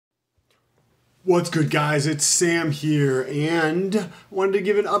What's good, guys? It's Sam here, and I wanted to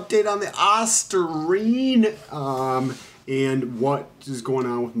give an update on the Ostarine and what is going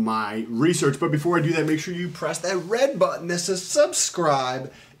on with my research. But before I do that, make sure you press that red button that says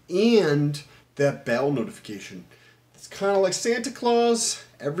subscribe and that bell notification. It's kind of like Santa Claus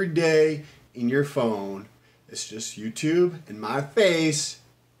every day in your phone. It's just YouTube and my face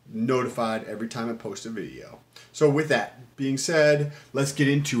notified every time I post a video. So with that being said, let's get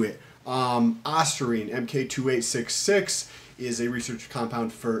into it. Ostarine MK2866 is a research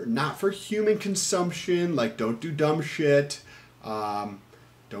compound for not for human consumption. Like, don't do dumb shit. Don't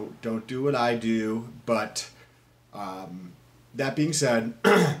do what I do. But that being said,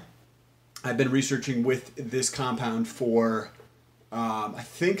 I've been researching with this compound for I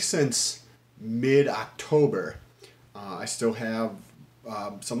think since mid-October. I still have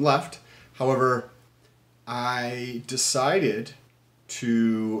some left. However, I decided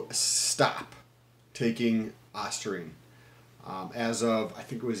to stop taking Ostarine. As of, I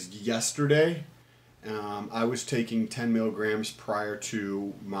think it was yesterday, I was taking 10 milligrams prior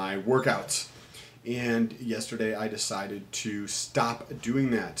to my workouts. And yesterday I decided to stop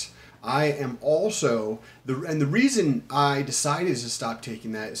doing that. I am also, the reason I decided to stop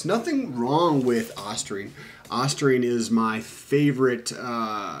taking that is nothing wrong with Ostarine. Ostarine is my favorite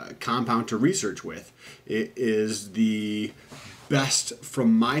compound to research with. It is the best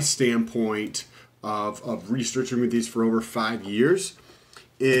from my standpoint of researching with these for over 5 years,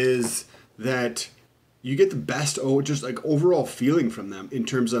 is that you get the best just like overall feeling from them in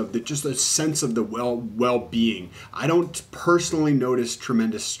terms of just a sense of the well-being. I don't personally notice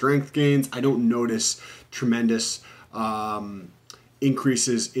tremendous strength gains. I don't notice tremendous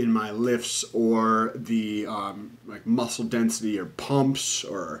increases in my lifts or the like muscle density or pumps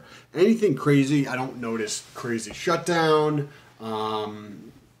or anything crazy. I don't notice crazy shutdown.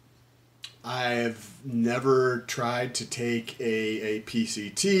 I've never tried to take a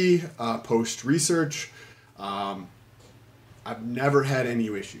PCT post-research. I've never had any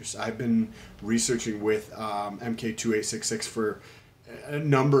issues. I've been researching with MK2866 for a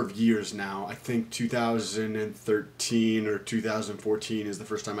number of years now. I think 2013 or 2014 is the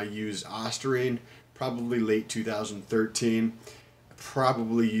first time I used Ostarine, probably late 2013. I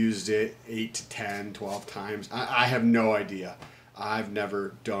probably used it 8 to 10, 12 times. I have no idea. I've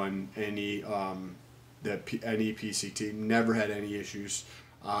never done any any PCT, never had any issues.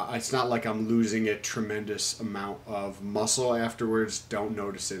 It's not like I'm losing a tremendous amount of muscle afterwards. Don't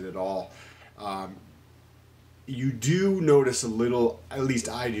notice it at all. You do notice a little, at least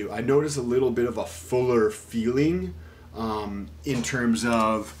I do, I notice a little bit of a fuller feeling in terms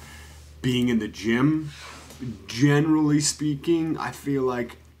of being in the gym. Generally speaking, I feel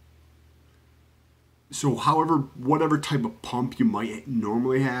like, so whatever type of pump you might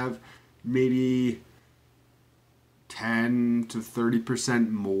normally have, maybe 10 to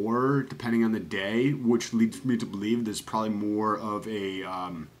 30% more depending on the day, which leads me to believe there's probably more of a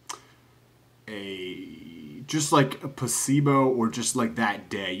just like a placebo or just like that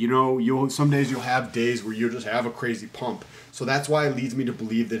day. You know, some days you'll have days where you'll just have a crazy pump. So that's why it leads me to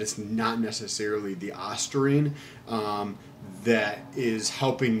believe that it's not necessarily the Ostarine that is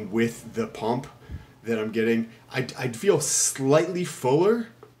helping with the pump that I'm getting. I'd feel slightly fuller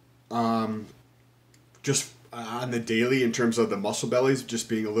just on the daily in terms of the muscle bellies just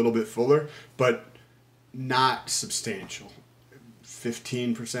being a little bit fuller, but not substantial.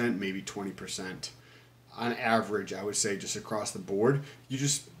 15%, maybe 20% on average, I would say, just across the board.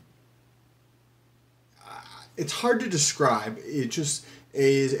 It's hard to describe. It just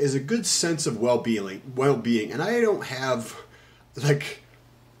is a good sense of well-being, and I don't have like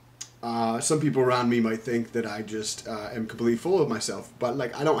some people around me might think that I just am completely full of myself, but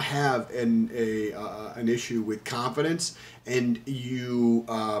like I don't have an issue with confidence, and you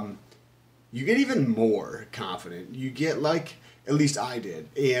get even more confident. You get, like, at least I did,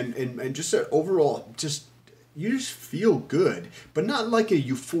 and just overall, you just feel good, but not like a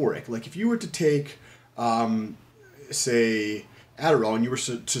euphoric. Like if you were to take, say, Adderall, and you were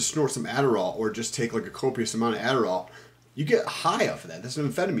to snort some Adderall, or just take like a copious amount of Adderall, you get high off of that. That's an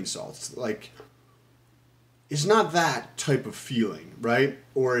amphetamine salts. Like, it's not that type of feeling, right?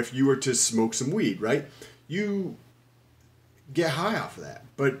 Or if you were to smoke some weed, right? You get high off of that,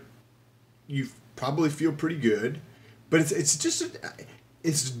 but you probably feel pretty good. But it's just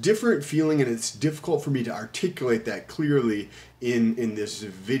it's a different feeling, and it's difficult for me to articulate that clearly in this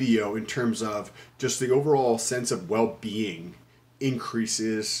video in terms of just the overall sense of well-being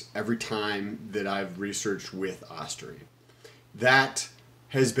increases every time that I've researched with Ostarine. That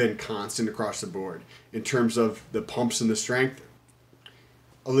has been constant across the board in terms of the pumps and the strength.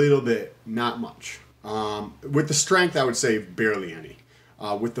 A little bit, not much. With the strength, I would say barely any.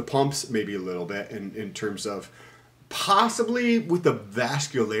 With the pumps, maybe a little bit in terms of possibly with the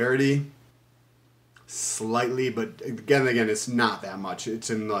vascularity, slightly, but again, it's not that much. It's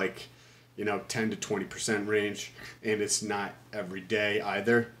in like, 10 to 20% range, and it's not every day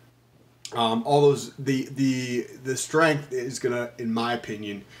either. All those, the strength is gonna, in my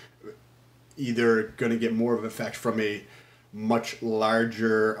opinion, either gonna get more of an effect from a much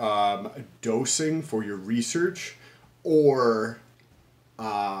larger dosing for your research, or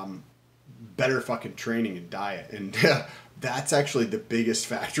better fucking training and diet. And that's actually the biggest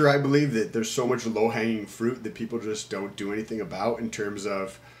factor, I believe, that there's so much low-hanging fruit that people just don't do anything about in terms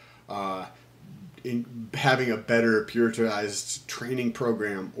of in having a better periodized training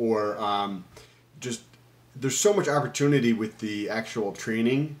program, or just there's so much opportunity with the actual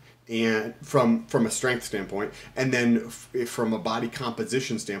training, and from a strength standpoint, and then from a body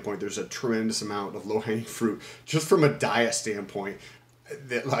composition standpoint, there's a tremendous amount of low-hanging fruit just from a diet standpoint,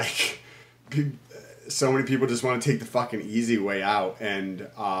 that like so many people just want to take the fucking easy way out, and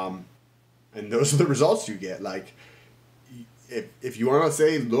those are the results you get. Like, if you want to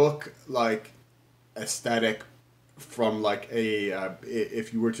say look like aesthetic from like a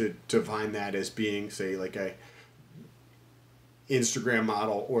if you were to define that as being, say, like a Instagram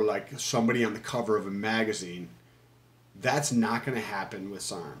model or like somebody on the cover of a magazine, that's not going to happen with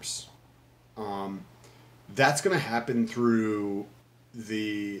SARMs. That's going to happen through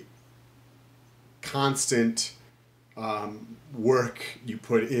the constant work you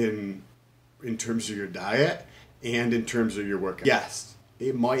put in terms of your diet and in terms of your workout. Yes,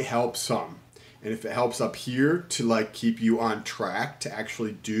 it might help some. And if it helps up here to like keep you on track to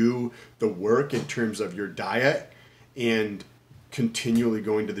actually do the work in terms of your diet and continually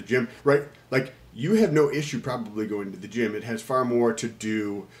going to the gym, right? Like, you have no issue probably going to the gym. It has far more to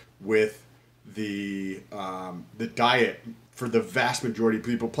do with the diet for the vast majority of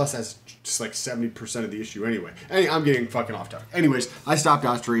people. Plus, that's just like 70% of the issue anyway. I'm getting fucking off topic. Anyways, I stopped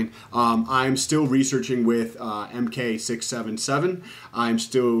Ostarine. I'm still researching with MK677. I'm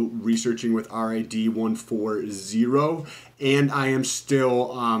still researching with RAD140. And I am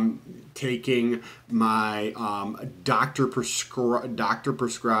still taking my doctor prescribed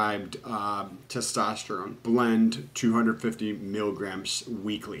testosterone blend, 250 milligrams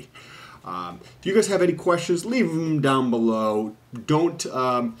weekly. If you guys have any questions, leave them down below.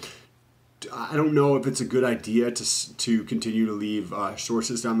 I don't know if it's a good idea to continue to leave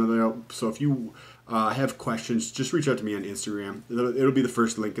sources down there. So if you have questions, just reach out to me on Instagram. It'll be the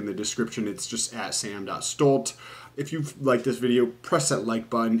first link in the description. It's just at sam.stolt. If you've liked this video, press that like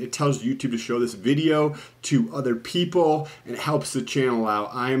button. It tells YouTube to show this video to other people, and it helps the channel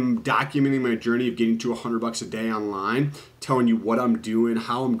out. I'm documenting my journey of getting to $100 a day online, telling you what I'm doing,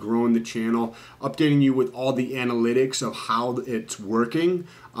 how I'm growing the channel, updating you with all the analytics of how it's working.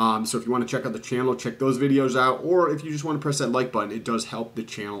 So if you want to check out the channel, check those videos out, or if you just want to press that like button, it does help the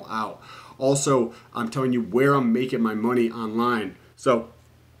channel out. Also, I'm telling you where I'm making my money online. So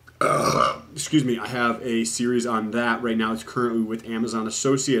excuse me, I have a series on that right now. It's currently with Amazon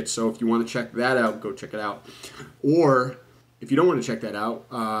Associates, so if you want to check that out, go check it out. Or if you don't want to check that out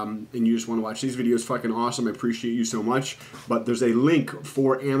and you just want to watch these videos, fucking awesome, I appreciate you so much, but there's a link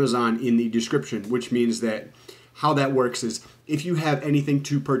for Amazon in the description, which means that how that works is if you have anything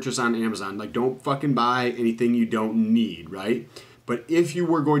to purchase on Amazon, like, don't fucking buy anything you don't need, right? But if you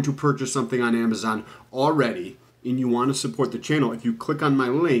were going to purchase something on Amazon already, and you want to support the channel, if you click on my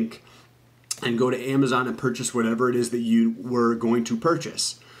link and go to Amazon and purchase whatever it is that you were going to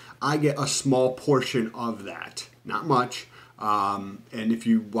purchase, I get a small portion of that. Not much. And if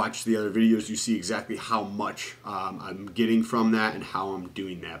you watch the other videos, you see exactly how much I'm getting from that and how I'm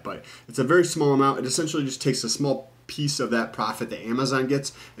doing that. But it's a very small amount. It essentially just takes a small piece of that profit that Amazon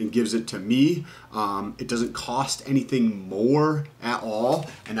gets and gives it to me. It doesn't cost anything more at all.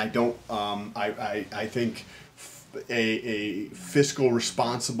 And I don't, I think a fiscal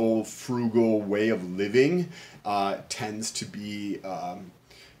responsible, frugal way of living tends to be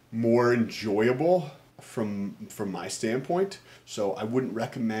more enjoyable from my standpoint. So I wouldn't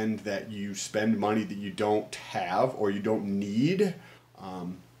recommend that you spend money that you don't have or you don't need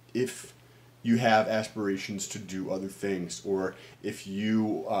if you have aspirations to do other things, or if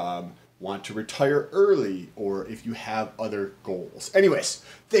you want to retire early, or if you have other goals. Anyways,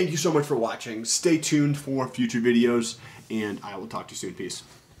 thank you so much for watching. Stay tuned for future videos, and I will talk to you soon. Peace.